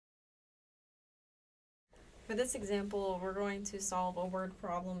For this example, we're going to solve a word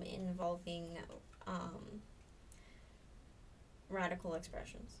problem involving radical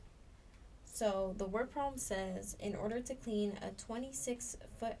expressions. So the word problem says, in order to clean a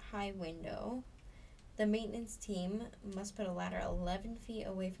 26-foot high window, the maintenance team must put a ladder 11 feet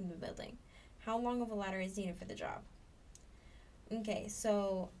away from the building. How long of a ladder is needed for the job? Okay,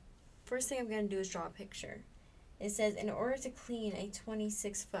 so first thing I'm going to do is draw a picture. It says, in order to clean a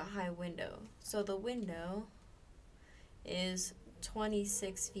 26-foot high window. So the window is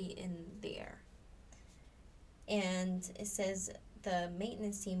 26 feet in the air. And it says the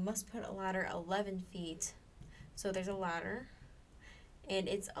maintenance team must put a ladder 11 feet. So there's a ladder, and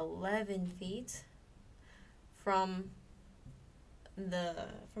it's 11 feet from the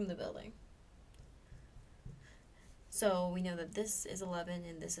building. So we know that this is 11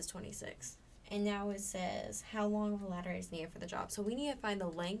 and this is 26. And now it says how long of a ladder is needed for the job. So we need to find the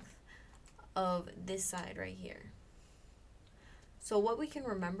length of this side right here. So what we can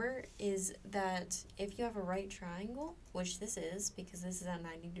remember is that if you have a right triangle, which this is because this is a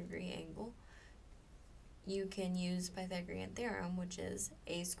 90-degree angle, you can use Pythagorean theorem, which is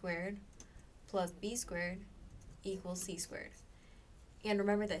a squared plus b squared equals c squared. And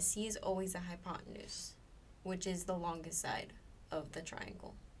remember that c is always the hypotenuse, which is the longest side of the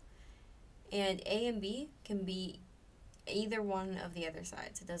triangle. And a and b can be either one of the other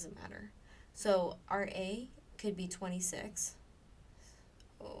sides, it doesn't matter. So our a could be 26.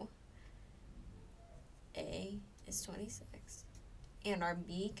 So a is 26. And our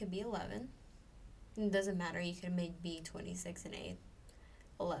b could be 11. It doesn't matter, you could have made b 26 and a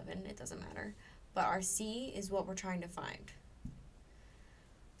 11, it doesn't matter. But our c is what we're trying to find.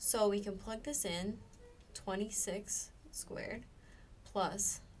 So we can plug this in, 26 squared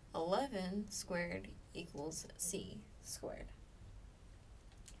plus 11 squared equals c squared.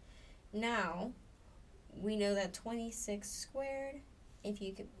 Now, we know that 26 squared, if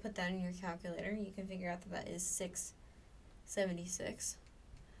you could put that in your calculator, you can figure out that that is 676.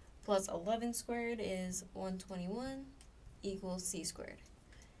 Plus 11 squared is 121 equals c squared.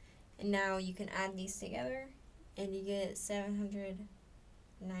 And now you can add these together and you get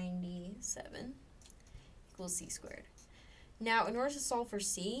 797 equals c squared. Now, in order to solve for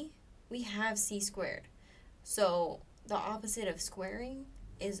c, we have c squared. So the opposite of squaring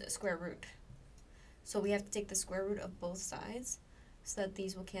is square root. So we have to take the square root of both sides so that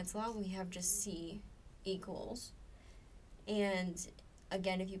these will cancel out. We have just c equals. And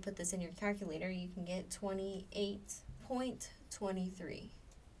again, if you put this in your calculator, you can get 28.23.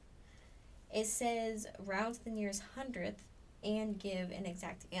 It says round to the nearest hundredth and give an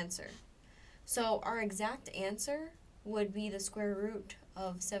exact answer. So our exact answer would be the square root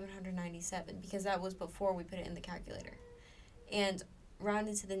of 797 because that was before we put it in the calculator. And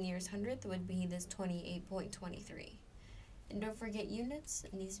rounded to the nearest hundredth would be this 28.23. And don't forget units,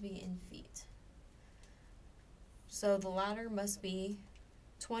 it needs to be in feet. So the ladder must be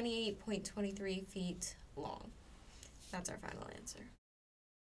 28.23 feet long. That's our final answer.